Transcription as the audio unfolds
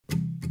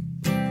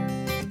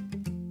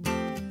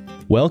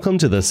Welcome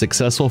to the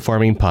Successful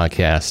Farming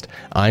Podcast.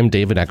 I'm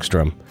David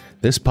Ekstrom.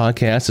 This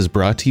podcast is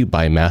brought to you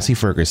by Massey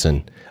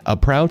Ferguson, a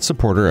proud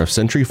supporter of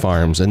Century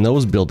Farms and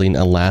those building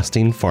a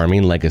lasting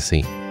farming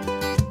legacy.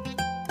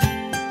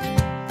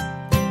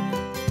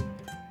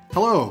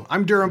 Hello,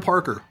 I'm Darren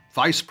Parker,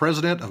 Vice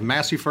President of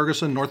Massey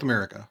Ferguson North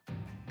America.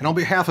 And on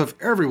behalf of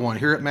everyone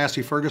here at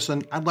Massey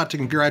Ferguson, I'd like to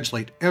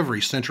congratulate every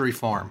Century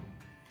Farm.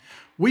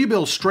 We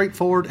build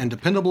straightforward and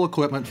dependable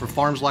equipment for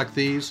farms like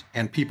these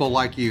and people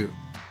like you.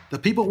 The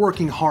people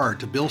working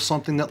hard to build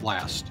something that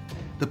lasts.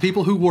 The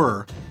people who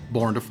were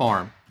born to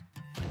farm.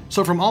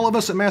 So from all of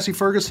us at Massey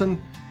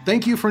Ferguson,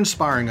 thank you for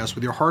inspiring us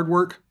with your hard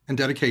work and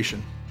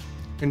dedication.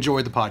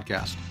 Enjoy the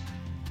podcast.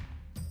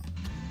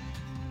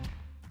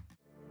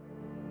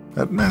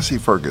 At Massey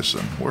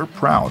Ferguson, we're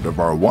proud of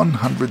our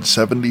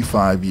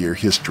 175-year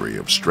history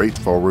of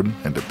straightforward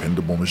and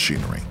dependable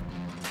machinery.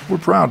 We're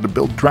proud to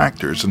build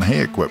tractors and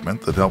hay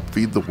equipment that help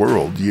feed the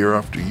world year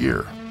after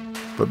year.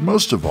 But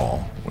most of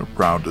all, we're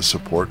proud to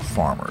support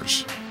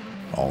farmers.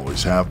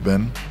 Always have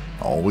been,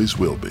 always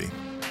will be.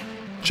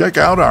 Check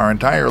out our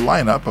entire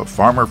lineup of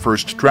Farmer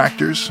First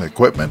tractors,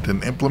 equipment,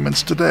 and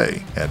implements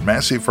today at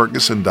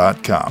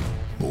masseyferguson.com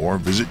or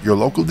visit your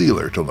local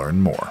dealer to learn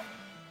more.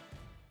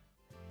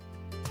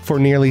 For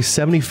nearly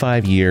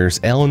 75 years,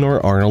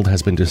 Eleanor Arnold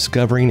has been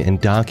discovering and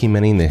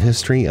documenting the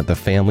history of the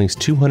family's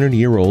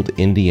 200-year-old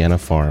Indiana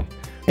farm.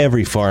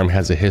 Every farm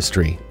has a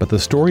history, but the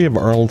story of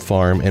Arnold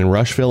Farm in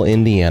Rushville,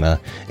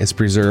 Indiana is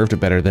preserved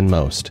better than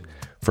most.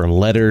 From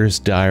letters,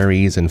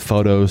 diaries, and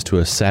photos to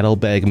a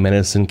saddlebag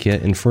medicine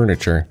kit and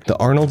furniture, the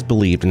Arnolds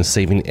believed in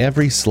saving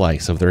every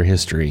slice of their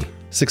history.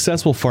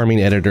 Successful farming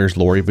editors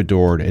Lori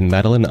Bedord and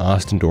Madeline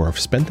Ostendorf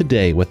spent the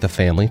day with the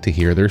family to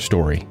hear their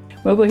story.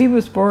 Well, he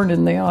was born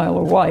in the Isle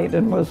of Wight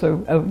and was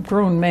a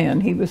grown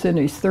man. He was in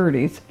his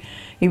 30s.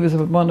 He was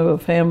one of a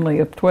family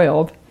of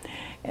 12.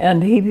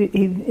 And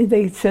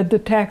they said the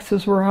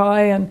taxes were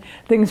high and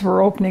things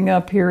were opening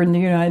up here in the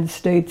United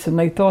States. And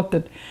they thought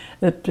that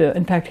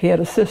in fact, he had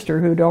a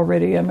sister who'd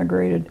already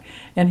emigrated.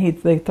 And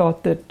they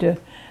thought that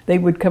they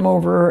would come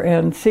over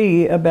and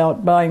see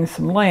about buying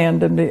some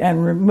land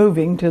and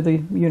moving to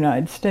the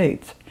United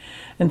States.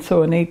 And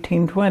so in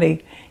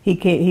 1820,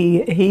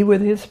 he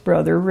with his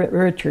brother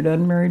Richard,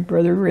 unmarried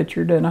brother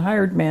Richard, and a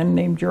hired man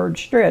named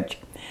George Stretch,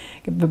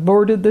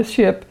 boarded the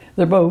ship,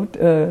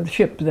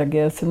 ships, I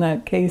guess, in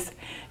that case,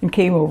 and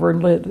came over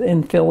and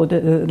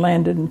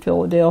landed in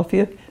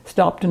Philadelphia,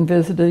 stopped and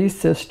visited his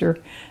sister,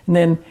 and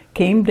then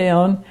came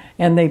down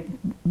and they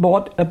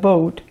bought a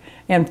boat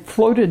and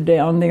floated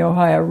down the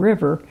Ohio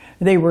River.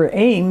 They were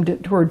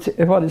aimed towards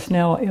what is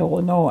now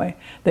Illinois.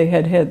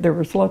 There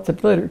was lots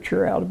of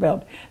literature out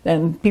about,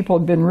 and people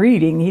had been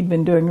reading. He'd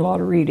been doing a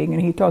lot of reading,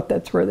 and he thought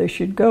that's where they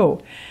should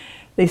go.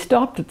 They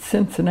stopped at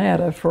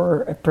Cincinnati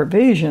for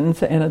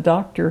provisions, and a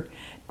Dr.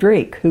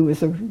 Drake, who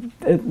was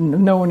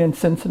known in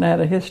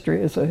Cincinnati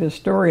history as a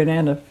historian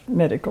and a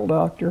medical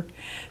doctor,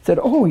 said,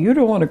 "Oh, you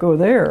don't want to go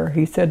there."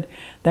 He said,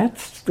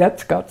 that's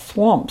got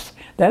swamps.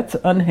 That's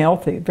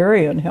unhealthy,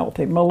 very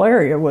unhealthy.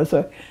 Malaria was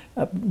a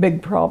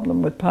big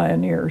problem with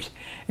pioneers,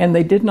 and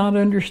they did not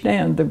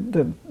understand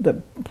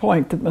the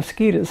point that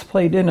mosquitoes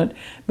played in it,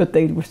 but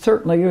they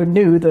certainly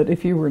knew that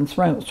if you were in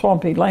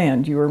swampy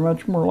land, you were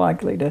much more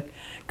likely to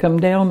come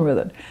down with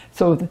it.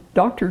 So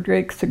Dr.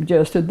 Drake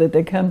suggested that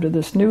they come to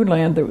this new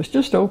land that was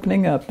just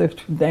opening up, this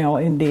now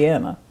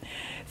Indiana.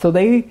 So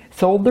they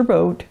sold their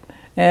boat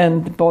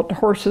and bought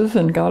horses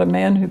and got a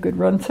man who could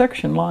run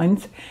section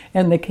lines,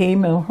 and they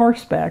came on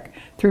horseback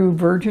through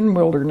virgin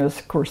wilderness.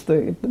 Of course,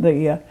 the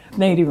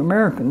Native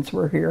Americans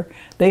were here.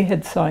 They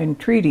had signed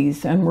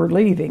treaties and were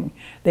leaving.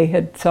 They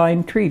had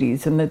signed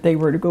treaties and that they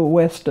were to go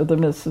west of the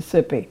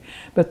Mississippi,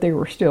 but they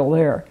were still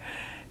there.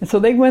 And so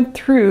they went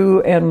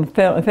through and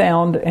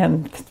found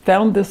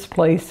this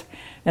place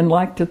and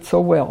liked it so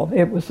well.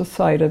 It was the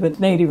site of a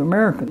Native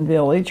American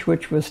village,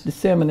 which was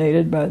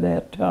disseminated by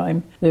that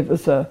time. It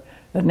was a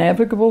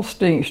navigable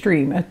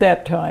stream at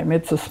that time.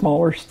 It's a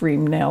smaller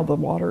stream now, the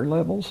water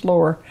level's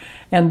lower.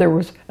 And there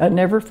was a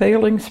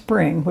never-failing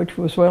spring, which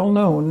was well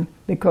known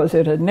because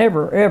it had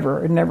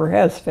never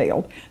has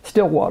failed,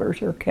 still waters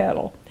their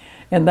cattle.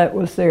 And that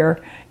was there.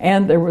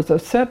 And there was a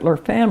settler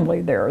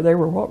family there. They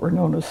were what were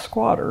known as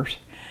squatters.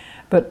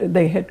 But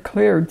they had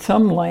cleared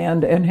some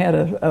land and had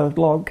a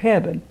log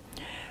cabin.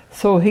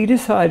 So he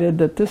decided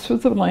that this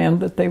was the land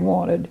that they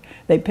wanted.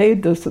 They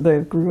paid the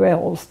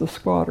Gruelles, the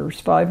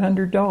squatters,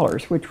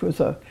 $500, which was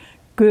a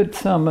good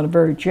sum and a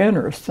very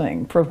generous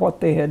thing for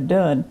what they had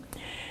done.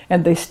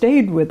 And they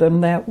stayed with them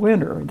that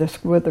winter,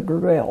 with the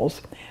Gruelles,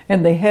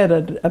 and they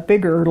had a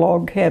bigger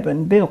log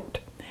cabin built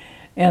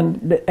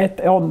and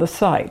on the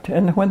site.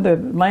 And when the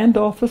land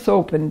office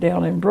opened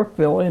down in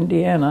Brookville,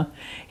 Indiana,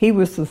 he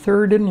was the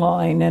third in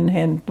line and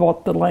had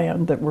bought the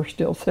land that we're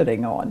still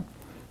sitting on,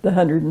 the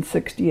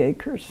 160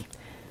 acres.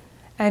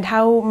 And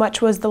how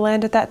much was the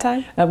land at that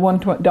time? At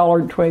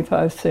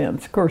 $1.25.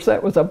 Of course,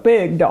 that was a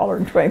big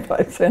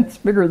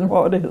 $1.25, bigger than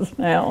what it is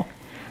now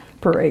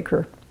per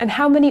acre. And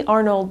how many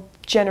Arnold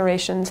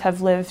generations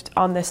have lived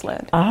on this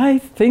land? I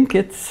think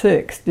it's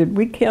 6.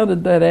 We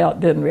counted that out,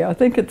 didn't we? I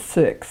think it's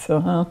 6.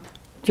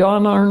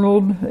 John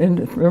Arnold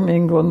from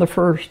England, the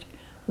first.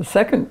 The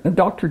second,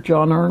 Dr.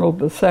 John Arnold,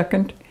 the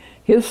second.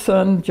 His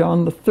son,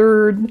 John the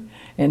third,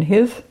 and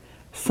his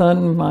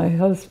son, my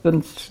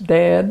husband's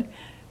dad,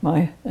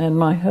 my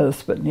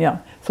husband. Yeah.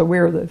 So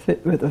we're the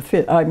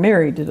fifth. I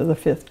married to the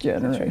 5th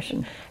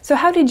generation. So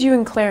how did you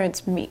and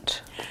Clarence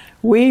meet?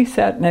 We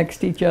sat next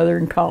to each other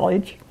in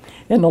college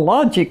in the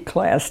logic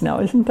class. Now,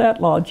 isn't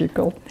that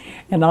logical?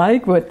 And I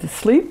went to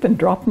sleep and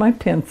dropped my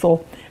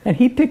pencil, and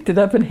he picked it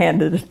up and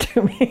handed it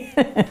to me.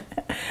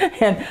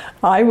 And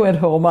I went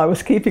home. I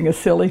was keeping a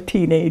silly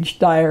teenage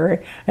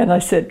diary, and I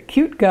said,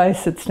 "Cute guy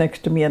sits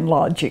next to me in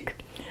logic."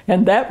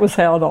 And that was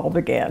how it all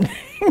began.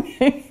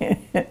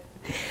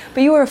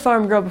 But you were a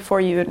farm girl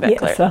before you had met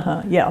Claire.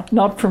 Yes, yeah.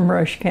 Not from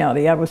Rush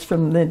County. I was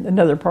from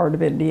another part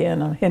of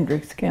Indiana,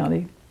 Hendricks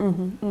County.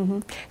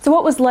 So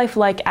what was life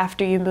like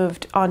after you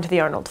moved onto the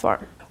Arnold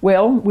farm?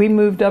 Well, we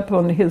moved up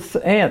on his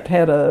aunt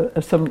had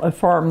a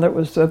farm that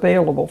was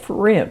available for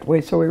rent,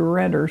 so we were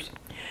renters,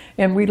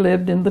 and we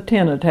lived in the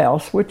tenant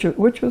house, which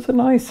was a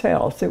nice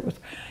house.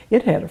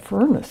 It had a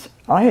furnace.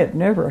 I had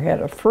never had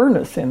a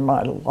furnace in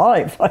my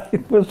life.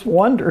 It was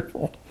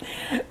wonderful.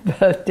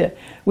 But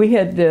we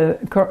had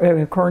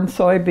corn,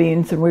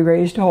 soybeans, and we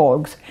raised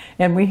hogs,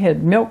 and we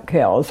had milk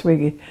cows.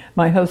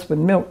 My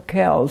husband milked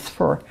cows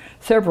for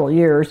several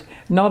years,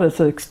 not as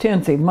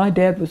extensive. My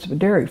dad was a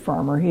dairy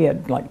farmer. He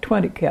had like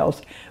 20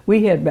 cows.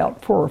 We had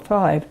about 4 or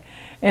 5.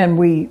 And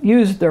we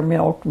used their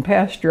milk and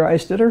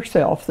pasteurized it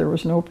ourselves. There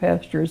was no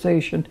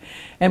pasteurization.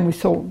 And we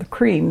sold the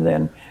cream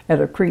then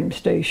at a cream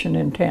station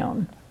in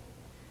town.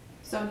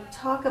 So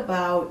talk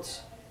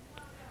about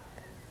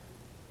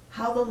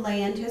how the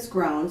land has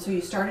grown. So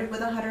you started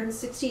with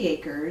 160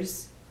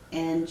 acres,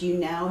 and you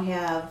now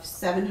have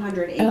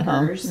 700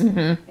 acres,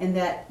 and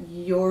that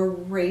you're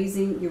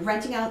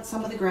renting out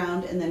some of the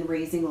ground and then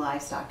raising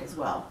livestock as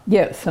well.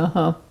 Yes,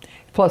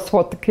 plus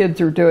what the kids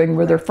are doing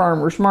with their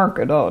farmers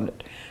market on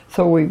it.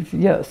 So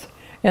yes,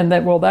 and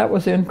that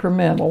was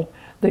incremental.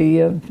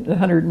 The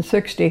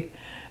 160.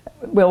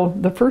 Well,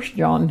 the first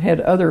John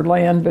had other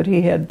land, but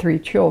he had 3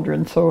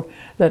 children, so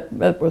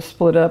that was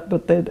split up.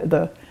 But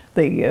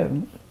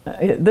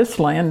this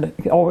land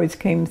always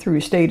came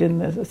through, stayed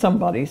in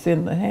somebody's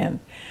in the hand.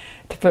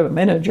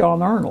 And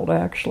John Arnold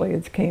actually,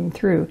 it came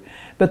through.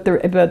 But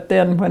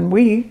then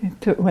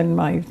when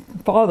my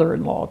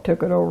father-in-law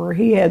took it over,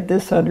 he had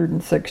this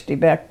 160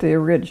 back to the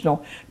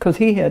original, because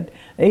he had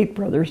 8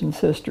 brothers and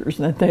sisters,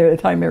 and at the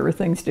time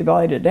everything's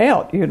divided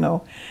out,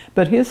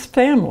 But his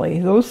family,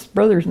 those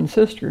brothers and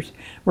sisters,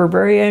 were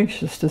very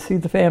anxious to see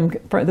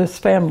this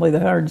family, the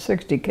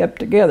 160, kept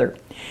together,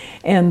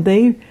 and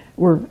they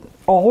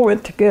all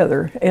went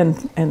together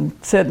and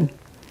said,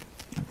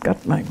 "I've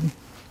got my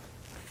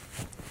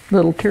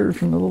little tears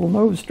from the little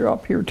nose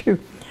drop here too."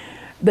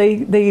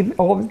 They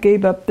all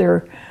gave up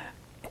their.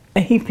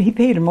 He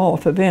paid them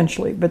off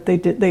eventually, but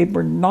they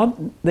were not.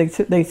 They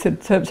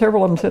said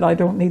several of them said, "I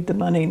don't need the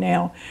money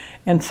now,"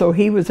 and so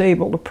he was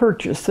able to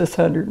purchase this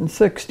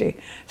 160,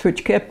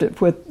 which kept it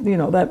with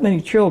that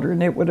many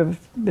children. It would have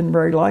been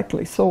very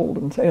likely sold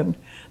and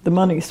the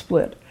money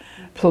split.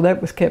 So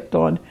that was kept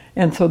on,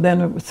 and so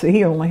then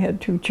he only had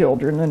 2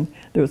 children, and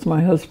there was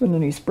my husband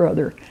and his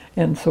brother,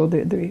 and so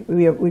we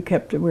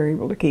were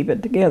able to keep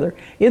it together.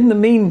 In the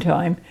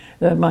meantime,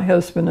 my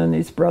husband and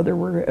his brother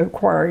were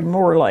acquiring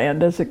more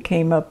land as it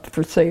came up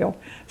for sale.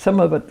 Some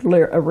of it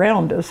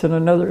around us, and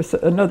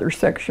another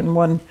section,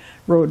 one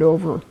road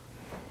over,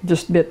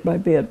 just bit by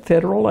bit,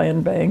 Federal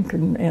Land Bank,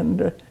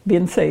 and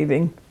been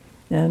saving,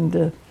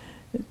 and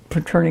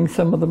turning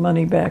some of the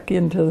money back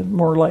into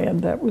more land.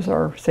 That was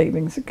our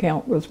savings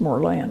account, was more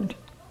land.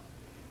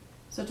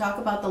 So talk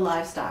about the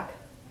livestock.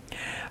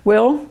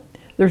 Well,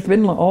 there's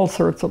been all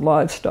sorts of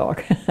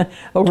livestock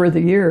over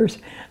the years.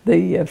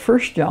 The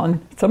first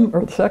John,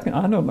 or the second,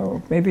 I don't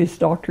know, maybe it's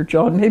Dr.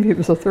 John, maybe it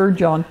was the third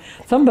John,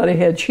 somebody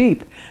had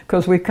sheep,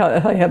 because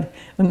I have,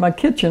 in my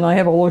kitchen, I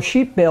have all those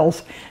sheep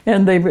bells,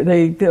 and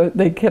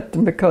they kept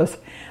them because,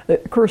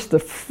 of course, the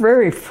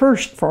very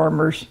first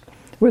farmers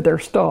with their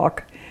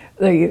stock,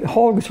 the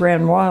hogs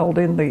ran wild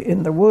in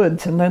the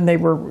woods, and then they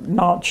were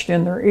notched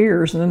in their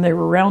ears, and then they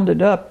were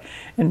rounded up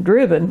and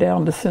driven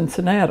down to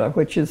Cincinnati,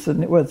 which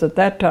was at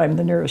that time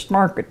the nearest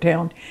market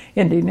town.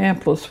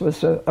 Indianapolis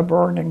was a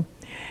burning,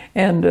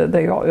 and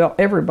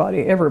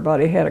everybody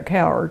had a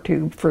cow or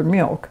 2 for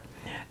milk.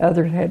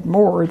 Others had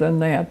more than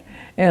that,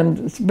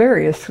 and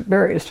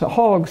various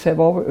hogs have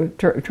all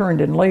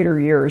turned in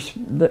later years.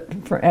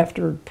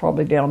 After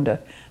probably down to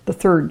the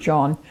third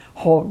John,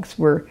 hogs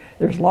were,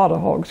 there's a lot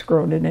of hogs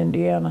grown in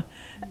Indiana.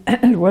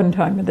 At one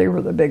time, they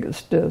were the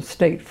biggest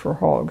state for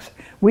hogs.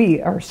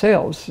 We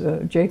ourselves,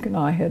 Jake and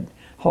I,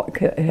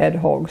 had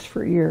hogs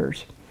for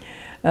years,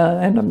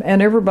 and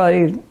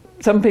everybody,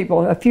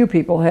 a few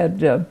people had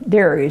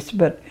dairies,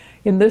 but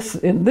in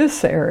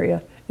this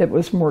area, it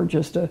was more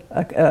just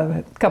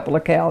a couple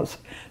of cows.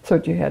 So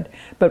what you had.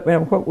 But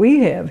what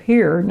we have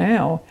here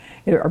now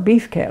are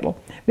beef cattle,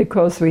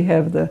 because we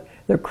have the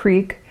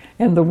creek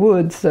and the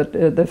woods, that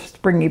the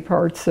springy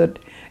parts that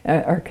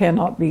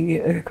cannot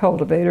be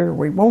cultivated, or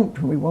we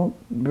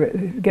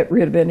won't get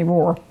rid of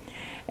anymore.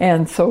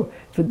 And so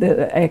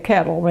the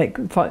cattle make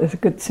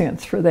good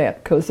sense for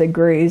that, because they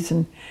graze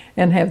and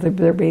have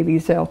their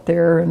babies out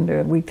there,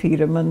 and we feed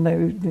them, and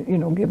they,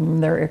 give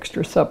them their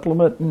extra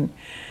supplement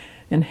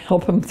and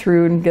help them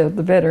through and get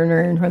the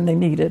veterinarian when they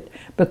need it.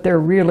 But they're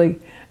really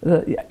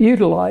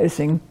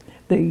utilizing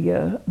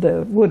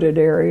the wooded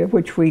area,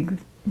 which we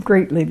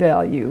greatly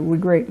value. We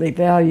greatly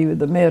value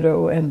the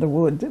meadow and the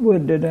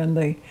wooded and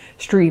the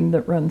stream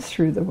that runs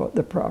through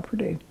the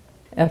property.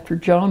 After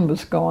John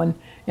was gone,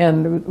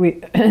 and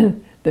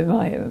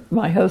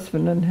my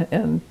husband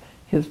and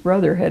his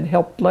brother had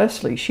helped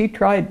Leslie. She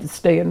tried to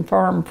stay and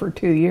farm for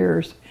 2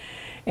 years,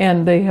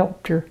 and they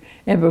helped her.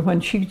 But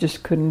when she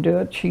just couldn't do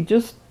it, she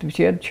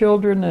had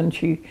children, and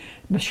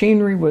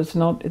machinery was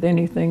not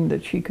anything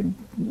that she could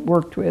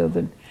work with,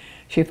 and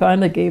she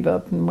finally gave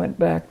up and went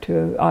back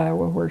to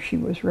Iowa, where she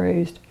was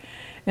raised.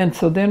 And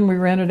so then we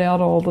rented out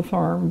all the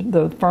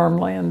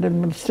farmland,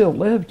 and we still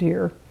lived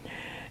here.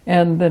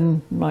 And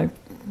then my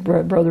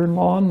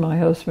brother-in-law and my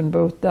husband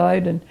both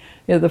died, and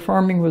the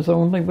farming was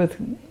only with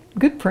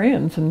good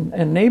friends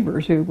and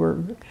neighbors who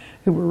were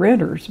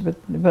renters,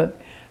 but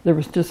there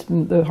was just,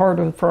 the heart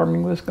of the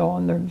farming was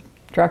gone. The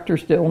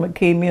tractors still only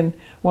came in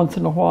once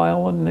in a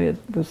while, and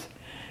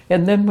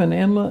then when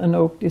Emma and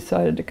Oak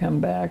decided to come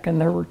back, and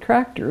there were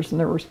tractors, and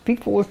there was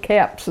people with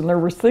caps, and there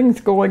was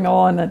things going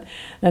on,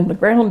 and the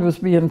ground was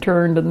being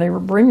turned, and they were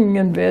bringing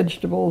in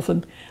vegetables,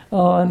 and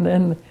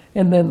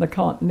then the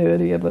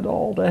continuity of it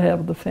all, to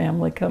have the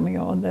family coming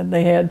on. Then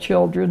they had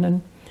children,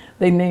 and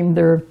they named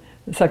their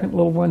second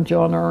little one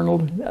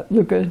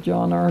Luca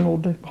John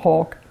Arnold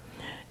Hawk,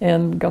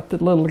 and got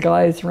the little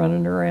guys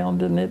running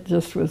around, and it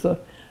just was a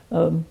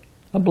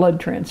blood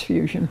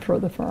transfusion for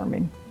the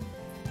farming.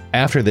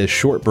 After this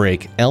short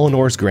break,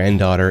 Eleanor's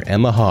granddaughter,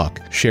 Emma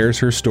Hawk, shares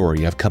her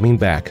story of coming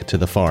back to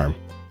the farm.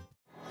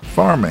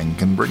 Farming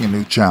can bring a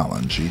new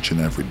challenge each and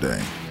every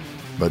day.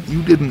 But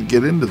you didn't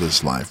get into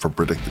this life for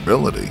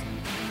predictability.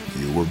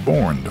 You were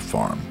born to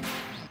farm.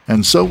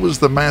 And so was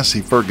the Massey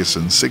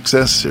Ferguson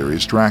 6S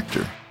Series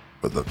tractor,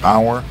 with the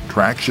power,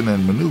 traction,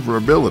 and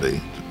maneuverability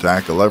to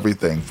tackle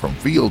everything from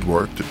field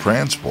work to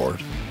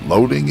transport,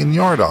 loading, and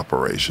yard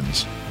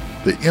operations.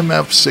 The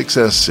MF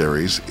 6S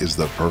Series is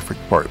the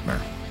perfect partner,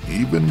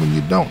 even when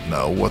you don't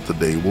know what the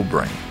day will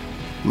bring.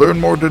 Learn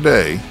more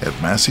today at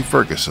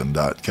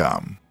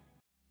MasseyFerguson.com.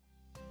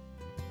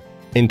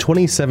 In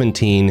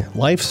 2017,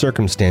 life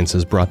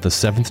circumstances brought the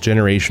seventh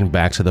generation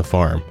back to the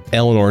farm.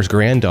 Eleanor's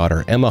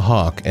granddaughter, Emma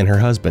Hawk, and her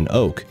husband,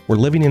 Oak, were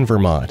living in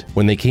Vermont.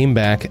 When they came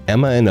back,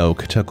 Emma and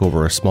Oak took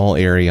over a small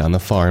area on the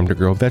farm to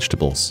grow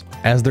vegetables.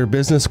 As their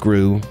business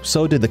grew,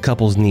 so did the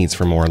couple's needs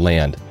for more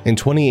land. In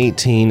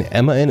 2018,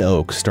 Emma and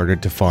Oak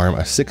started to farm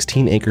a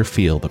 16-acre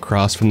field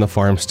across from the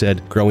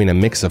farmstead, growing a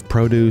mix of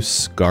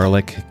produce,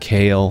 garlic,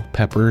 kale,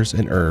 peppers,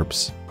 and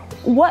herbs.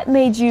 What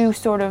made you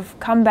sort of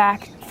come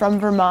back from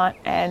Vermont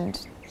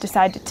and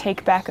decide to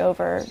take back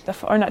over the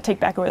farm, or not take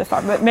back over the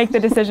farm, but make the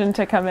decision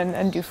to come in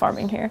and do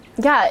farming here?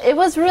 Yeah, it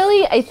was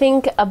really, I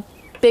think, a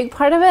big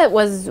part of it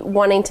was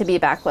wanting to be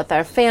back with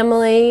our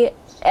family,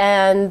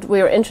 and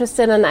we were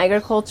interested in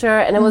agriculture,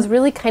 and it was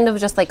really kind of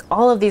just like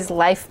all of these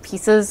life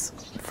pieces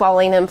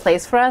falling in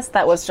place for us.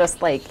 That was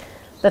just like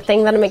the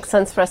thing that makes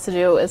sense for us to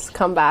do is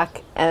come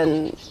back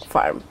and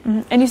farm.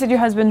 Mm-hmm. And you said your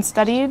husband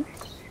studied?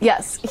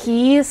 Yes,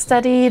 he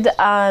studied,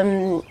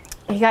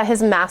 he got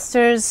his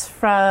master's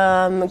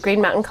from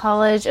Green Mountain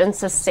College in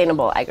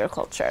sustainable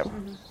agriculture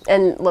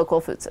and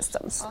local food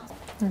systems.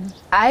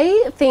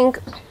 I think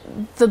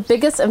the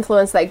biggest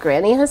influence that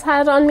Granny has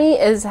had on me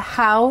is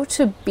how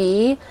to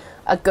be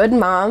a good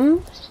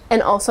mom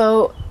and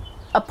also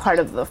a part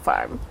of the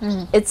farm.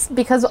 It's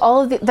because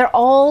all of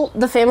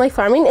the family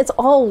farming, it's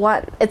all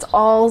one. It's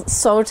all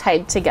so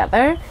tied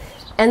together.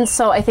 And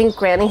so I think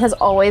Granny has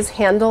always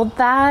handled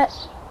that,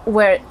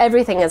 where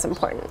everything is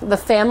important. The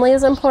family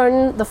is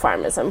important, the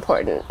farm is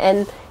important,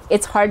 and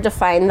it's hard to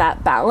find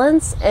that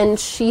balance, and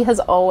she has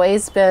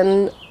always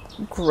been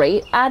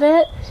great at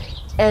it,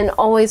 and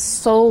always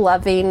so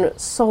loving,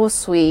 so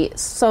sweet,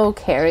 so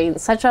caring,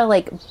 such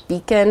a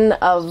beacon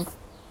of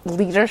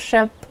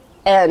leadership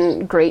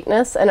and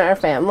greatness in our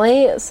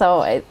family.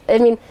 So I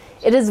mean,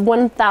 it is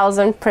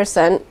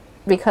 1,000%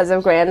 because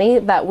of Granny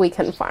that we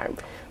can farm.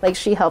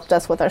 She helped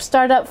us with our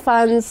startup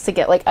funds to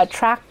get a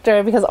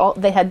tractor, because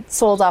they had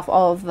sold off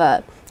all of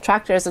the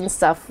tractors and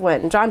stuff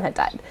when John had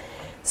died.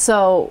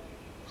 So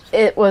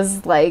it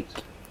was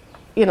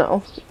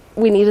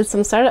we needed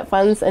some startup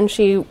funds, and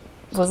she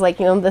was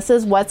this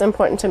is what's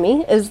important to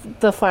me, is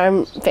the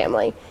farm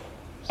family.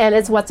 And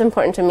it's what's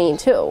important to me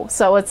too.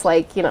 So it's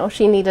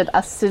she needed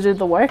us to do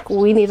the work.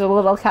 We needed a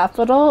little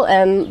capital,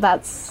 and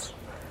that's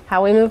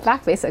how we moved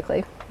back,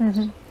 basically.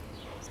 Mm-hmm.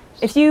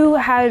 If you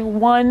had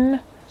one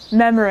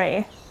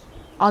memory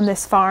on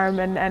this farm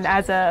and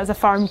as a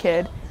farm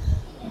kid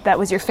that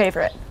was your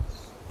favorite,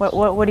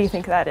 what do you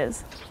think that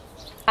is?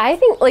 I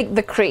think like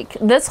the creek,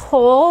 this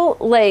whole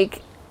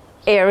like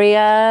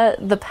area,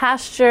 the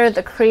pasture,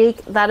 the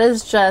creek, that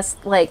is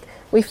just like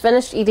we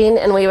finished eating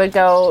and we would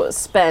go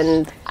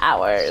spend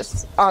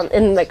hours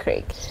in the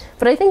creek.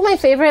 But I think my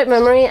favorite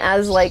memory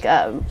as like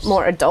a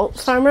more adult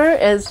farmer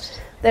is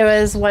there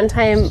was one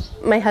time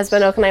my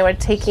husband Oak and I were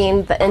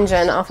taking the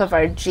engine off of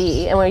our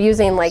G, and we were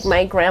using like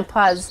my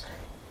grandpa's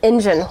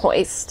engine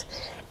hoist.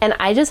 And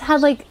I just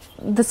had like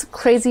this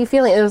crazy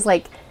feeling. It was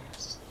like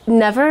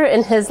never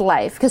in his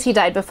life, because he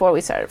died before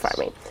we started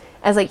farming.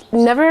 I was like,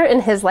 never in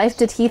his life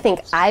did he think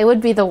I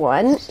would be the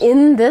one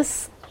in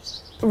this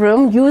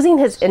room using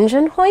his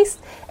engine hoist.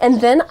 And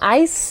then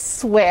I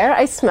swear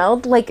I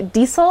smelled like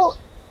diesel,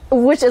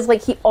 which is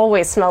like he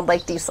always smelled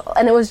like diesel.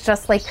 And it was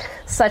just like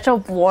such a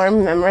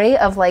warm memory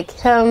of like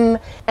him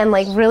and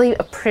like really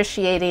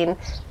appreciating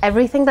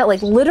everything that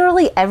like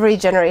literally every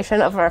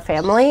generation of our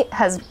family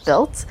has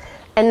built.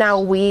 And now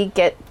we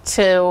get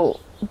to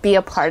be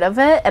a part of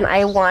it. And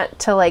I want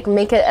to like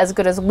make it as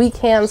good as we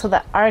can so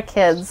that our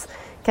kids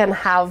can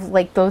have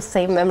like those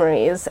same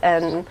memories,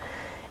 and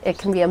it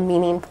can be a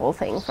meaningful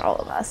thing for all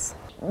of us.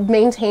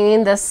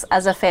 Maintaining this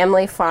as a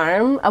family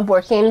farm, a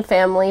working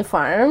family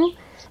farm,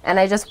 and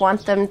I just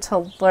want them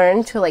to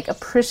learn to like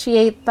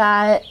appreciate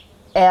that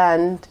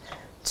and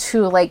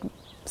to like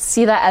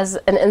see that as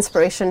an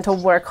inspiration to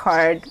work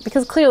hard,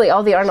 because clearly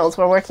all the Arnolds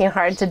were working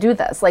hard to do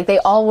this. Like they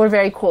all were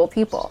very cool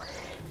people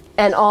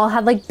and all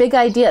had like big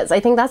ideas. I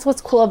think that's what's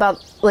cool about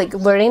like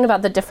learning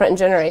about the different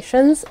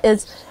generations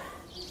is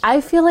I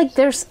feel like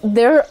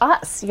they're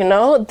us, you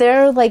know?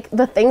 They're like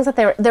the things that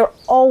they're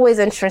always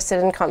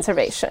interested in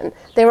conservation.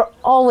 They were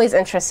always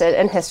interested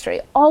in history,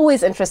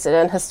 always interested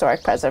in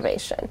historic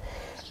preservation.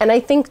 And I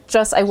think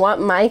just I want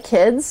my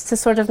kids to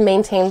sort of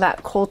maintain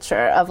that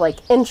culture of like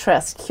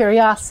interest,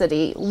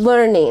 curiosity,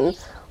 learning,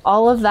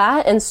 all of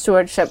that, and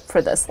stewardship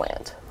for this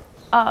land.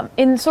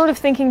 In sort of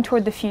thinking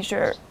toward the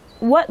future,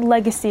 what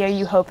legacy are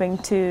you hoping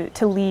to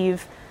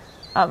leave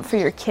for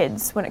your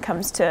kids when it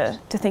comes to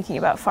thinking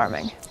about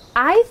farming?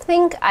 I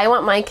think I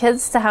want my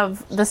kids to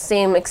have the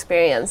same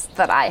experience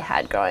that I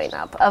had growing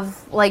up,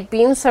 of like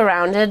being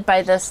surrounded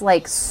by this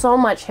like so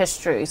much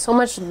history, so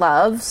much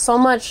love, so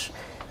much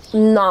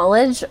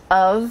knowledge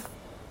of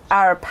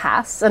our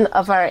past and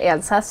of our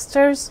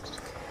ancestors,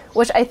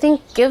 which I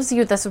think gives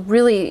you this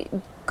really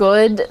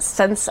good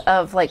sense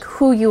of like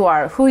who you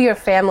are, who your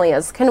family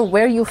is, kind of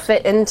where you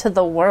fit into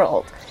the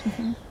world.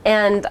 Mm-hmm.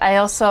 And I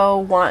also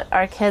want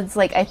our kids,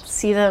 like I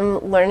see them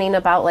learning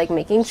about like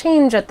making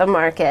change at the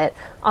market.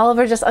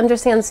 Oliver just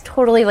understands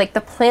totally like the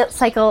plant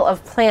cycle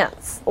of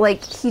plants.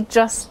 Like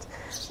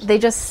they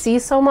just see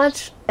so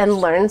much and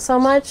learn so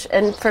much.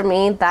 And for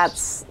me,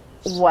 that's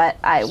what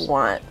I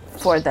want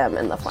for them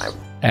in the farm.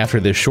 After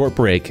this short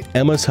break,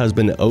 Emma's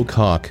husband, Oak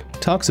Hawk,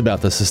 talks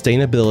about the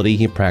sustainability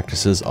he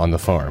practices on the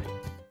farm.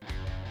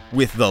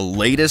 With the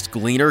latest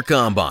Gleaner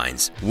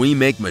combines, we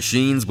make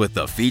machines with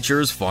the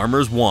features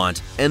farmers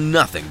want and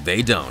nothing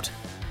they don't.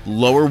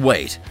 Lower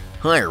weight,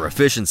 higher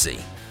efficiency,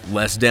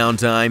 less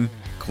downtime,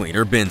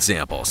 cleaner bin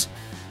samples.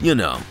 You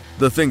know,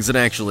 the things that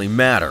actually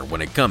matter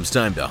when it comes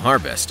time to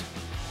harvest.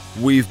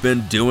 We've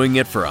been doing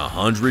it for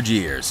 100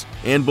 years,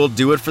 and we'll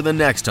do it for the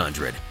next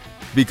 100.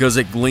 Because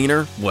at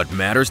Gleaner, what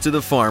matters to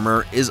the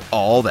farmer is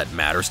all that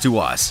matters to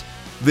us.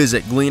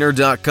 Visit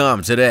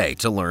Gleaner.com today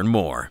to learn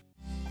more.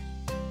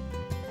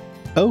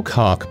 Oak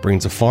Hawk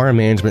brings a farm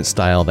management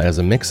style that has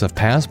a mix of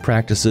past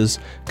practices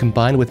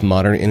combined with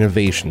modern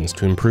innovations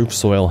to improve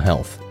soil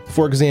health.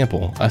 For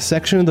example, a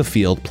section of the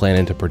field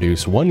planted to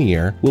produce one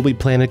year will be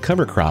planted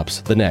cover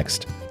crops the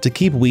next. To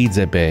keep weeds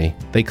at bay,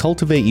 they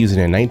cultivate using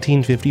a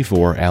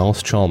 1954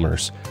 Allis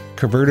Chalmers,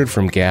 converted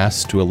from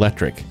gas to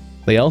electric.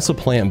 They also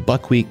plant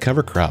buckwheat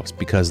cover crops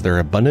because their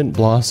abundant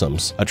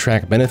blossoms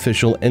attract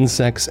beneficial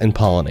insects and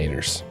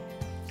pollinators.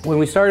 When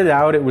we started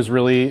out, it was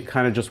really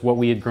kind of just what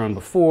we had grown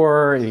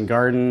before in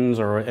gardens,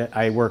 or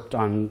I worked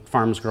on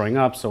farms growing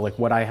up, so like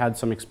what I had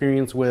some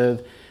experience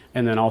with,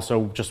 and then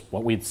also just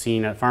what we'd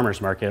seen at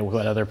farmers market,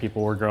 what other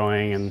people were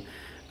growing,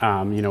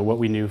 and you know, what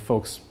we knew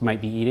folks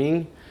might be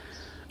eating.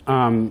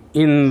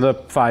 In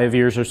the 5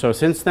 years or so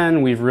since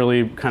then, we've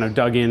really kind of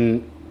dug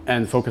in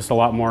and focused a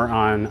lot more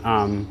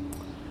on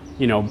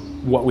you know,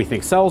 what we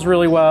think sells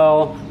really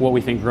well, what we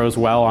think grows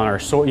well on our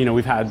soil. You know,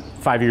 we've had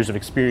 5 years of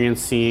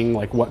experience seeing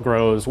like what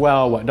grows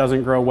well, what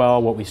doesn't grow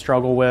well, what we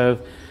struggle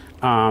with.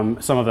 Some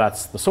of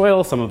that's the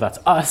soil, some of that's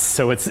us.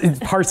 So it's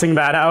parsing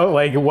that out,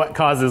 like what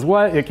causes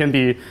what. It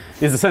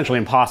is essentially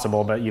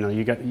impossible, but you know,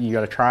 you got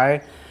to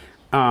try.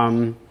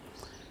 And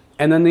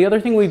then the other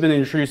thing we've been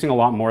introducing a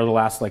lot more the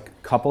last like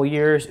couple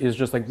years is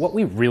just like what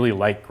we really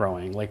like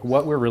growing, like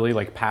what we're really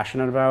like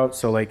passionate about.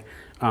 So like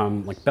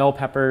bell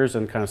peppers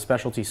and kind of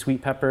specialty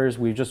sweet peppers,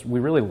 we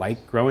really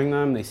like growing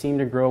them. They seem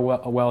to grow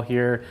well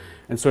here.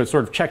 And so it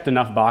sort of checked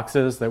enough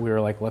boxes that we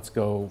were like, let's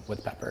go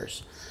with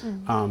peppers.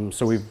 Mm-hmm.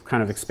 So we've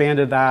kind of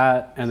expanded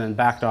that and then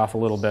backed off a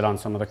little bit on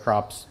some of the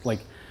crops, like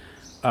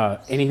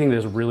anything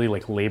that's really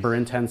like labor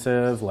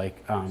intensive,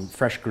 like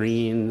fresh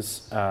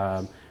greens,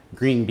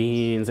 green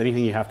beans,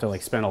 anything you have to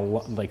like spend a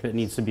lot, like that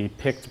needs to be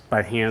picked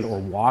by hand or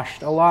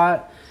washed a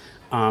lot,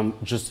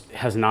 just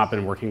has not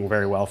been working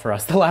very well for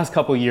us the last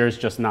couple of years,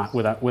 just not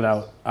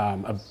without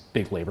a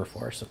big labor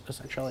force,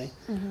 essentially.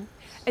 Mm-hmm.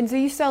 And so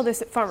you sell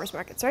this at farmers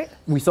markets, right?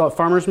 We sell at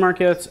farmers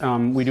markets.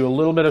 We do a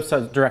little bit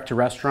of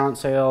direct-to-restaurant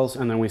sales,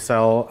 and then we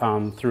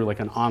sell through like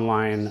an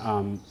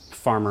online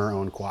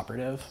farmer-owned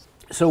cooperative.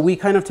 So we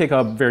kind of take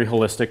a very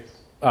holistic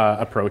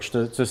approach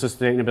to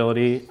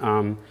sustainability.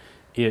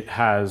 It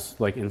has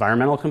like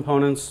environmental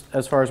components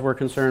as far as we're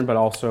concerned, but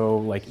also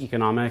like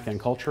economic and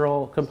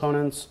cultural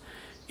components.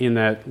 In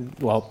that,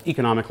 well,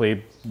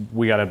 economically,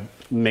 we got to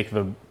make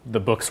the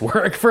books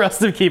work for us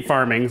to keep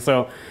farming.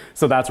 So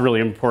that's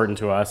really important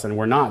to us, and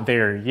we're not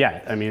there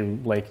yet. I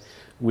mean, like,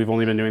 we've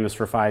only been doing this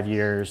for 5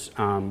 years.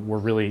 We're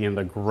really in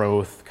the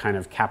growth kind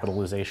of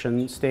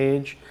capitalization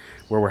stage,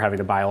 where we're having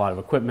to buy a lot of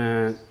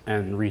equipment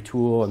and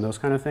retool and those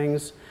kind of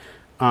things.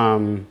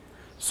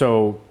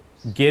 So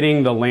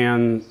getting the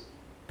land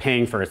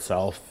paying for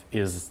itself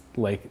is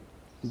like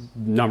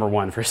number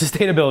one for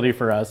sustainability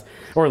for us,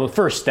 or the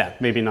first step,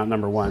 maybe not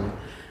number one.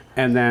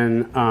 And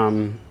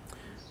then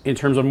in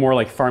terms of more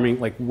like farming,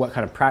 like what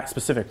kind of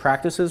specific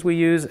practices we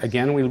use,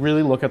 again, we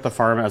really look at the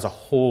farm as a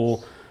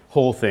whole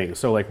thing.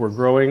 So like we're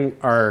growing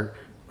our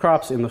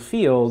crops in the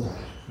field,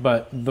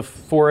 but the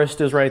forest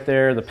is right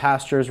there, the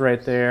pasture is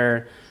right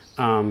there.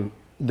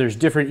 There's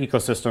different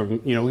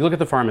ecosystem. You know, we look at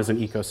the farm as an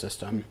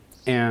ecosystem,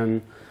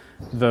 and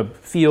the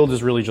field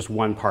is really just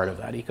one part of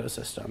that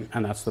ecosystem,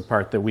 and that's the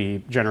part that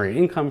we generate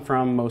income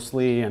from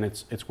mostly, and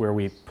it's where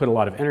we put a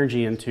lot of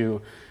energy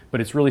into, but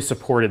it's really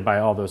supported by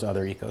all those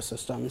other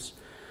ecosystems.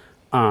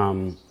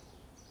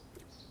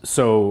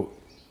 So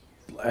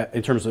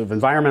in terms of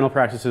environmental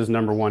practices,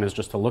 number one is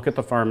just to look at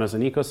the farm as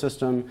an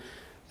ecosystem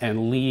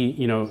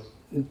and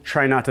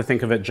try not to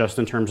think of it just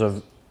in terms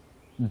of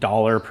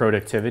dollar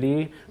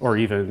productivity or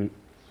even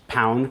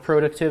pound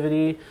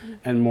productivity,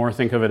 and more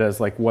think of it as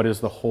like, what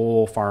is the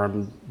whole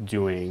farm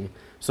doing?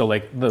 So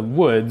like the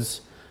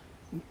woods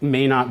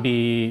may not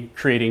be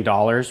creating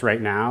dollars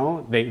right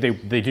now.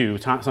 They do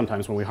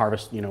sometimes when we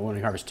harvest,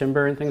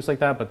 timber and things like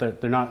that, but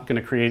they're not going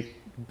to create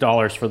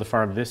dollars for the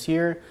farm this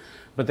year,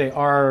 but they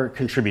are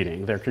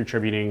contributing. They're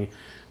contributing.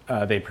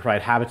 They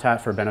provide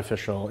habitat for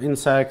beneficial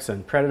insects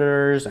and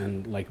predators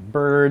and like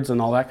birds and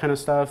all that kind of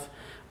stuff.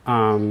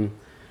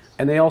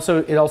 And it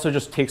also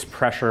just takes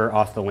pressure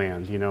off the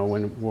land. You know,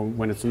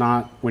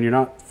 when you're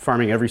not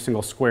farming every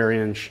single square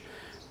inch,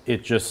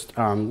 it just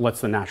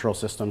lets the natural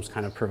systems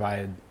kind of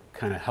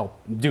help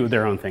do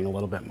their own thing a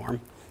little bit more.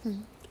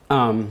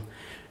 Mm-hmm.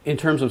 In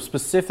terms of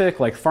specific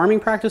like farming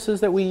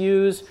practices that we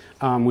use,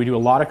 we do a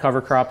lot of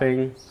cover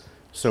cropping.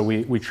 So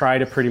we try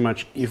to pretty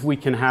much, if we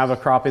can have a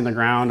crop in the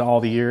ground all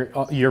the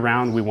year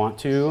round, we want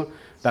to.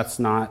 That's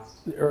not,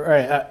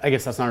 or I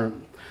guess that's not.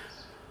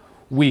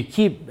 We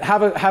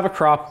have a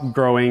crop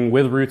growing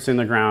with roots in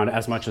the ground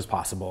as much as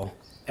possible,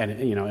 at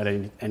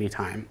any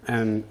time.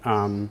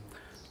 And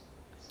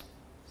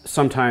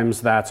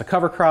sometimes that's a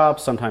cover crop,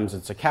 sometimes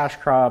it's a cash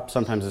crop,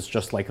 sometimes it's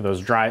just like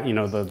those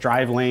the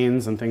drive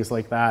lanes and things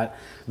like that.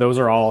 Those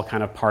are all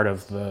kind of part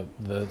of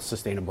the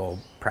sustainable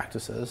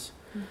practices.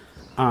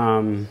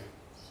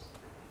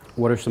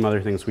 What are some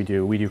other things we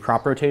do? We do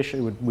crop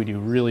rotation. We do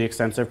really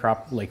extensive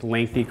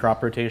lengthy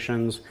crop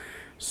rotations.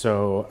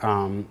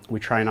 So we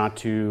try not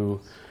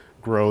to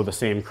grow the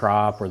same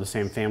crop or the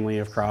same family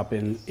of crop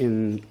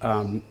in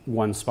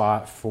one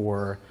spot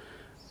for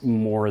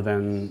more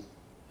than,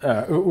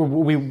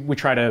 we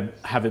try to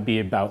have it be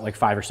about like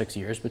 5 or 6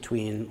 years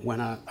between when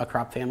a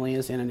crop family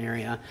is in an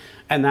area.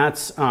 And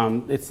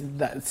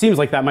it seems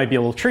like that might be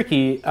a little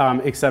tricky,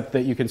 except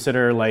that you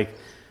consider like,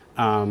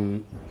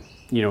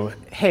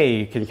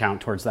 hay can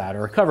count towards that,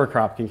 or a cover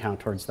crop can count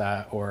towards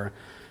that, or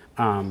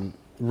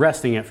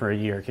resting it for a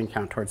year can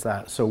count towards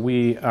that. So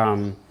we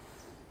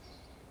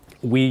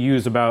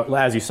use about,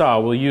 as you saw,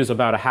 we'll use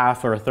about a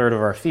half or a third of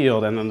our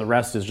field, and then the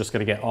rest is just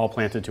going to get all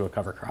planted to a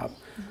cover crop.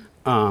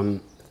 Mm-hmm.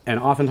 And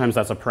oftentimes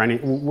that's a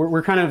perennial.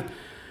 We're kind of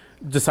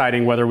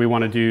deciding whether we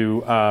want to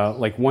do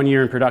like 1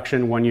 year in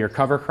production, 1 year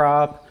cover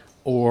crop,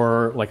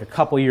 or like a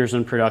couple years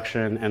in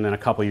production and then a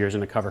couple years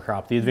in a cover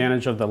crop. The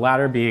advantage of the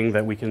latter being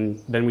that we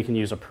can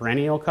use a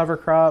perennial cover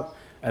crop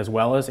as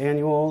well as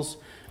annuals.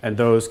 And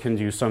those can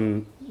do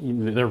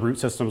their root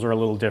systems are a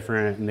little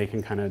different, and they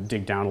can kind of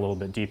dig down a little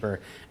bit deeper.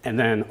 And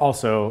then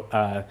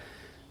also,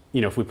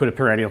 if we put a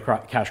perennial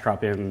cash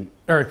crop in,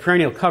 or a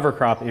perennial cover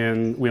crop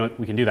in,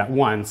 we can do that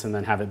once and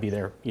then have it be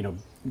there,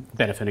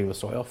 benefiting the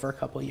soil for a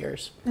couple of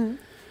years. Mm-hmm.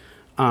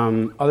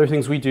 Other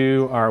things we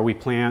do are we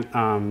plant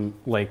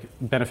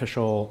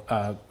beneficial,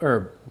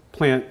 or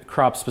plant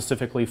crops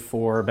specifically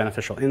for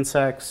beneficial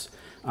insects.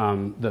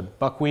 The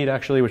buckwheat,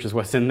 actually, which is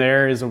what's in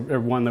there, is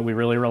one that we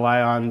really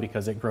rely on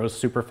because it grows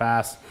super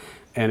fast,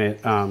 and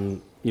it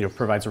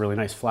provides a really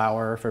nice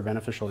flower for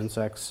beneficial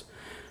insects.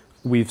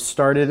 We've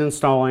started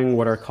installing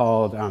what are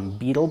called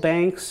beetle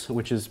banks,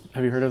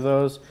 have you heard of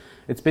those?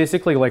 It's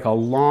basically like a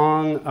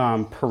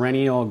long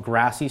perennial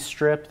grassy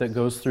strip that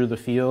goes through the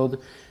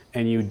field,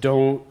 and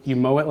you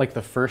mow it like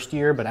the first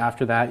year, but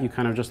after that you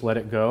kind of just let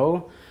it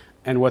go.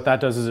 And what that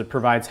does is it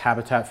provides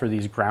habitat for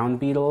these ground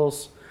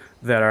beetles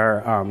that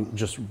are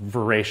just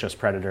voracious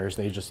predators.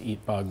 They just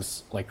eat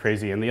bugs like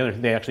crazy. And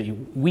they actually eat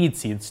weed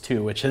seeds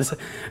too, which is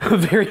a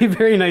very,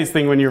 very nice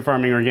thing when you're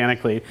farming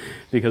organically,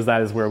 because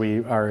that is where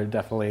we are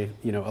definitely,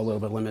 a little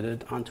bit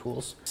limited on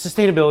tools.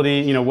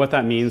 Sustainability, what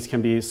that means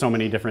can be so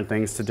many different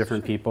things to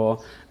different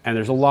people. And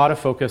there's a lot of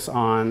focus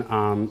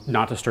on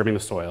not disturbing the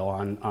soil,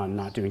 on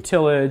not doing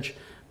tillage,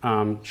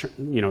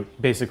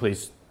 basically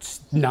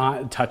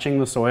not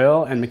touching the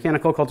soil. And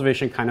mechanical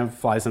cultivation kind of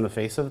flies in the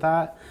face of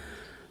that.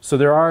 So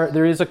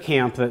there is a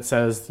camp that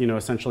says,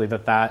 essentially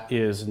that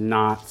is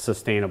not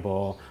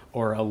sustainable,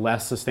 or a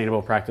less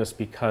sustainable practice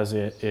because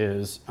it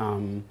is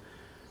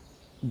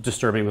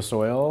disturbing the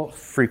soil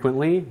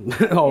frequently,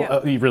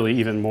 really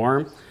even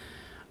more.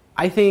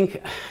 I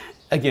think,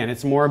 again,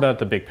 it's more about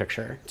the big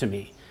picture to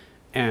me.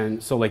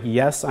 And so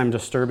yes, I'm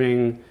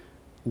disturbing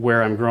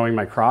where I'm growing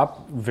my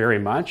crop very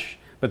much,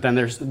 but then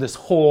there's this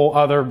whole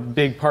other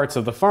big parts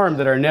of the farm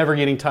that are never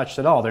getting touched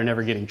at all. They're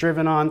never getting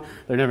driven on.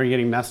 They're never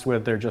getting messed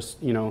with. They're just,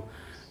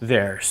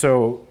 there.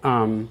 So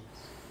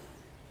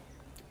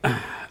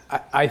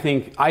I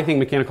think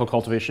mechanical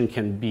cultivation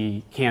can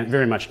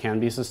very much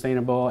be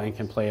sustainable and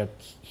can play a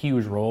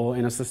huge role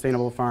in a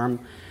sustainable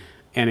farm.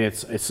 And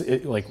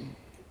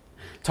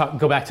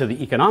go back to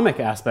the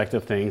economic aspect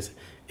of things.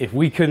 If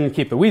we couldn't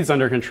keep the weeds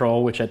under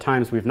control, which at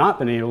times we've not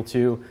been able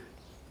to,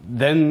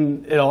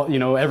 then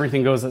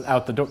everything goes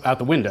out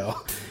the window.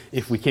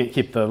 If we can't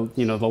keep the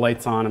the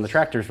lights on and the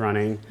tractors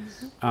running,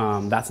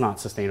 that's not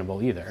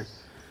sustainable either.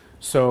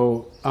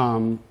 So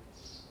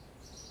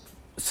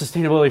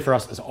sustainability for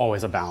us is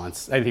always a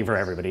balance. I think for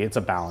everybody, it's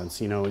a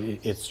balance.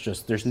 It's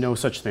just there's no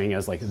such thing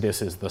as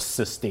this is the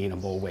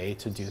sustainable way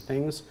to do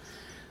things.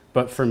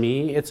 But for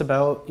me, it's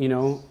about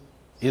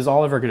is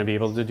Oliver going to be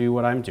able to do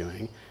what I'm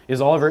doing?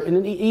 Is Oliver,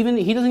 and even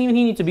he doesn't even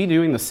need to be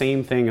doing the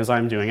same thing as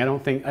I'm doing. I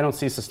don't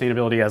see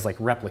sustainability as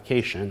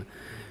replication.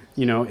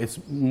 It's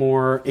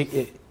more, is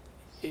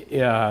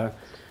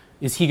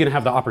he going to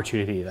have the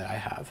opportunity that I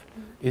have?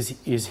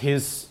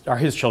 Are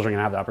his children going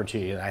to have the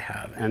opportunity that I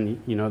have?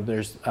 And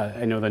there's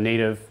I know the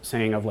native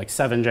saying of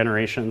 7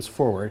 generations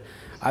forward.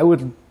 I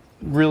would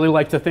really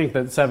like to think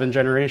that 7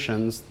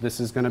 generations this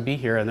is going to be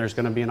here, and there's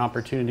going to be an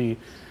opportunity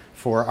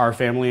for our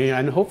family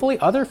and hopefully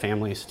other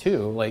families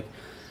too.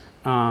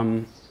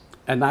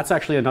 And that's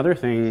actually another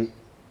thing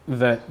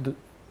that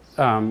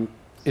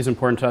is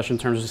important to us in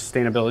terms of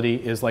sustainability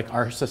is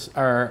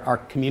our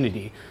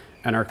community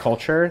and our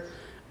culture.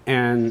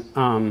 And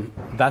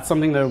that's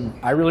something that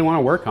I really want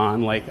to work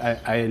on.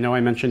 I know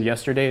I mentioned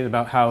yesterday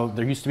about how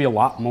there used to be a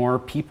lot more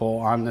people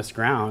on this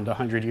ground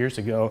 100 years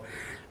ago.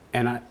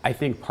 And I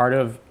think part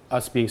of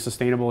us being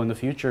sustainable in the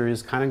future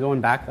is kind of going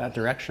back that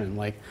direction.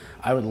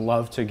 I would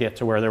love to get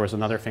to where there was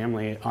another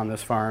family on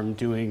this farm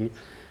doing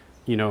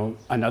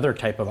another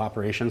type of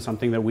operation,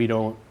 something that we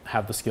don't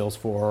have the skills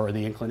for or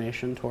the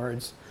inclination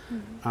towards.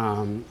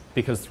 Mm-hmm.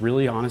 Because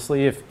really,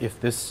 honestly,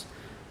 if this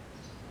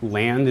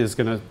land is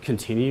going to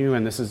continue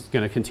and this is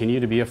going to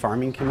continue to be a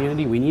farming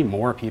community, we need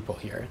more people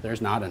here.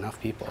 There's not enough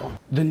people.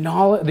 The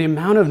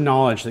amount of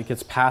knowledge that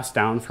gets passed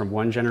down from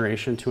one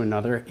generation to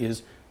another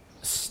is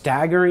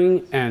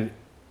staggering and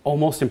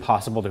almost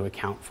impossible to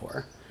account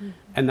for. Mm-hmm.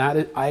 And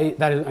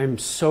I'm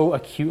so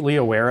acutely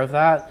aware of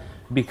that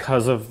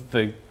because of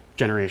the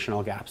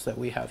generational gaps that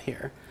we have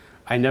here.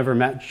 I never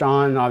met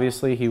John,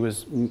 obviously. He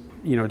was,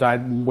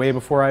 died way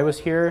before I was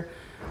here.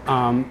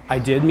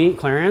 I did meet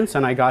Clarence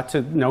and I got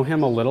to know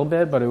him a little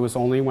bit, but it was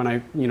only when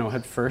I,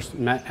 had first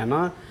met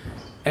Emma.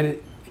 And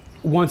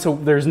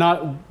there's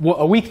not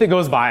a week that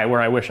goes by where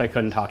I wish I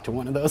couldn't talk to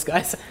one of those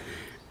guys.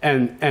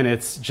 And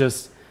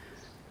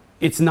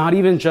it's not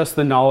even just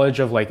the knowledge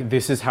of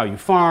this is how you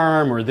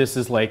farm, or this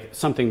is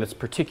something that's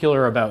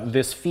particular about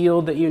this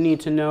field that you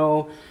need to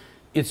know.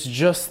 It's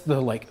just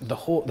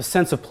the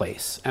sense of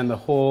place and the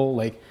whole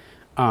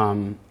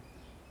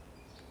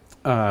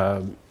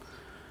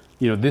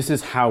this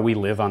is how we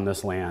live on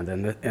this land,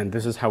 and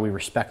this is how we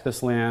respect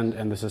this land,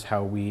 and this is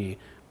how we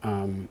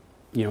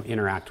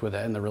interact with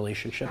it, and the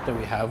relationship that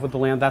we have with the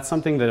land. That's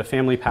something that a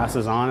family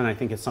passes on, and I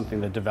think it's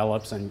something that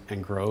develops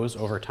and grows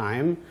over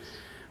time.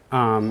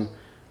 And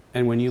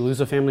when you lose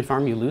a family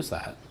farm, you lose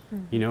that.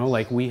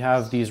 We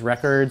have these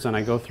records, and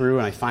I go through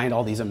and I find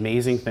all these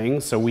amazing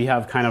things. So we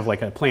have kind of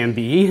a plan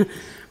B,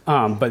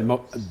 but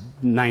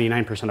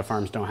 99% of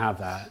farms don't have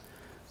that.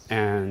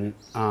 And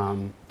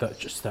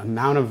the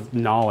amount of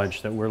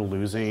knowledge that we're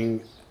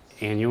losing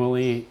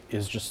annually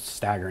is just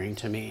staggering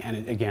to me. And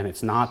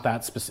it's not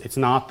that it's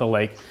not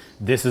the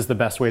this is the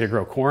best way to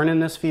grow corn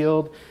in this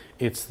field.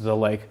 It's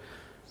the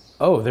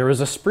oh, there was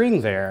a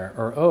spring there,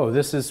 or oh,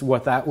 this is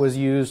what that was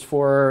used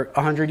for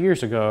 100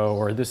 years ago,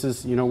 or this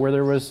is where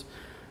there was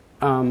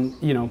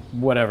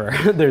whatever.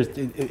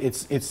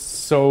 It's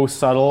so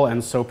subtle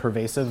and so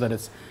pervasive that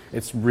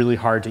it's really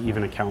hard to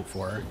even account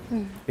for.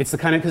 It's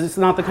because it's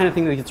not the kind of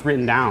thing that gets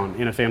written down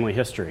in a family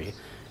history.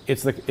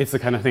 it's the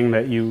kind of thing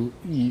that you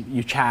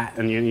chat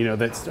and you know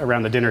that's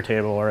around the dinner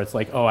table, or it's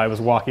like, oh, I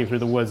was walking through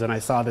the woods and I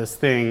saw this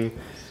thing,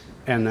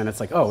 and then it's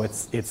like, oh,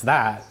 it's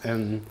that,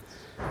 and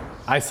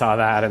I saw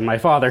that, and my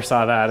father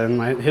saw that,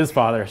 and his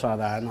father saw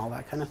that, and all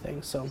that kind of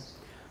thing. So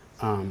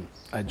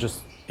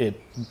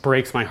it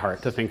breaks my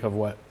heart to think of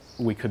what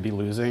we could be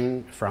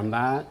losing from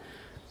that,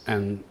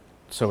 and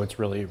so it's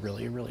really,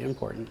 really, really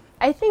important.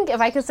 I think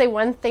if I could say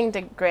one thing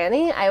to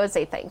Granny, I would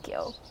say thank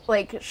you.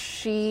 Like,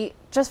 she,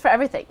 just for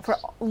everything, for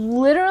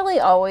literally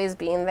always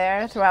being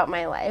there throughout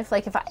my life.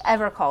 Like, if I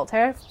ever called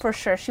her, for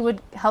sure, she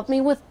would help me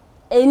with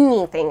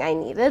anything I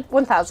needed,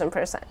 1,000%.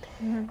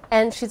 Mm-hmm.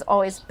 And she's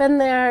always been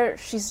there.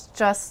 She's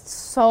just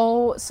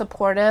so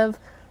supportive,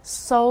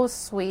 so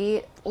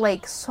sweet,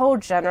 like, so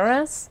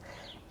generous.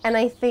 And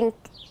I think,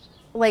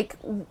 like,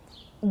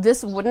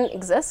 this wouldn't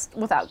exist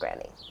without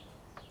Granny.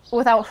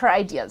 Without her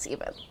ideas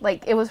even.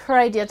 Like, it was her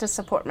idea to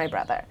support my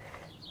brother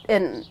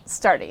in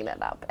starting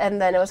it up.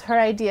 And then it was her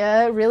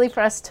idea really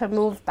for us to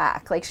move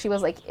back. Like, she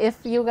was like, if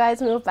you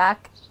guys move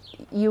back,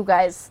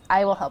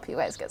 I will help you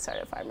guys get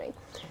started farming.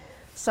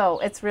 So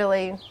it's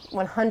really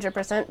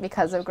 100%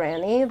 because of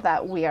Granny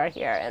that we are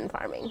here in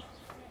farming.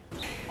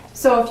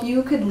 So if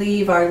you could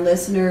leave our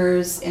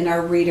listeners and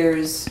our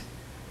readers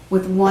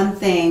with one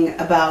thing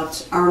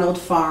about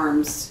Arnold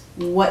Farms,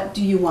 what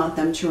do you want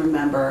them to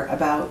remember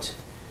about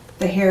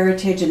the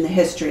heritage and the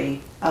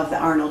history of the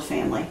Arnold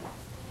family?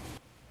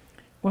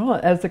 Well,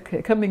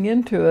 coming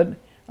into it,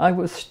 I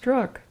was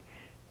struck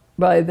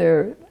by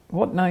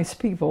what nice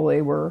people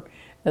they were,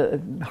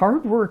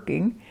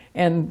 hardworking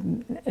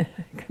and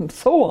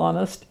so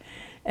honest,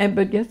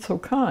 but yet so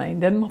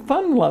kind and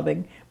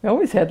fun-loving. We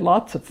always had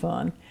lots of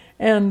fun,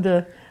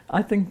 and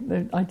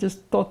I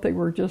just thought they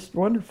were just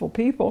wonderful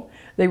people.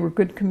 They were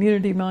good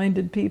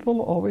community-minded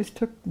people, always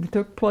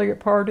took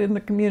part in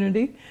the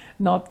community,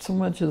 not so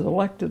much as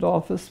elected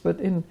office, but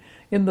in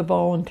the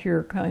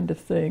volunteer kind of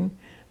thing.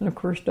 And of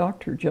course,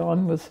 Dr.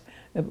 John was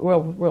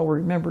well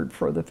remembered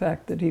for the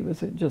fact that he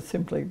was just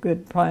simply a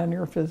good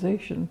pioneer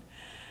physician.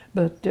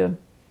 But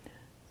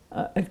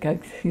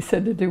he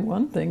said to do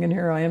one thing, and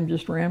here I am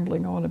just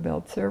rambling on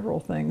about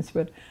several things,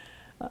 but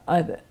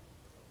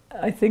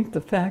I think the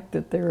fact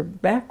that their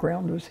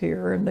background was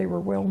here and they were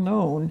well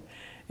known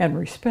and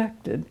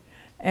respected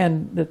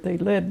and that they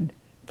led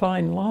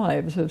fine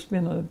lives has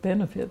been a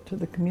benefit to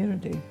the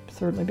community,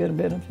 certainly been a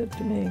benefit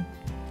to me.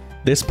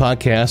 This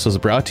podcast was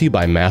brought to you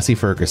by Massey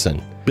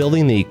Ferguson,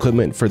 building the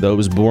equipment for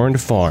those born to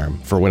farm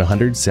for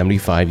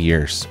 175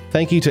 years.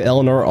 Thank you to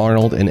Eleanor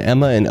Arnold and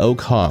Emma and Oak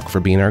Hawk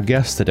for being our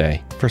guests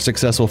today. For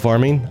Successful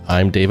Farming,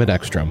 I'm David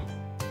Ekstrom.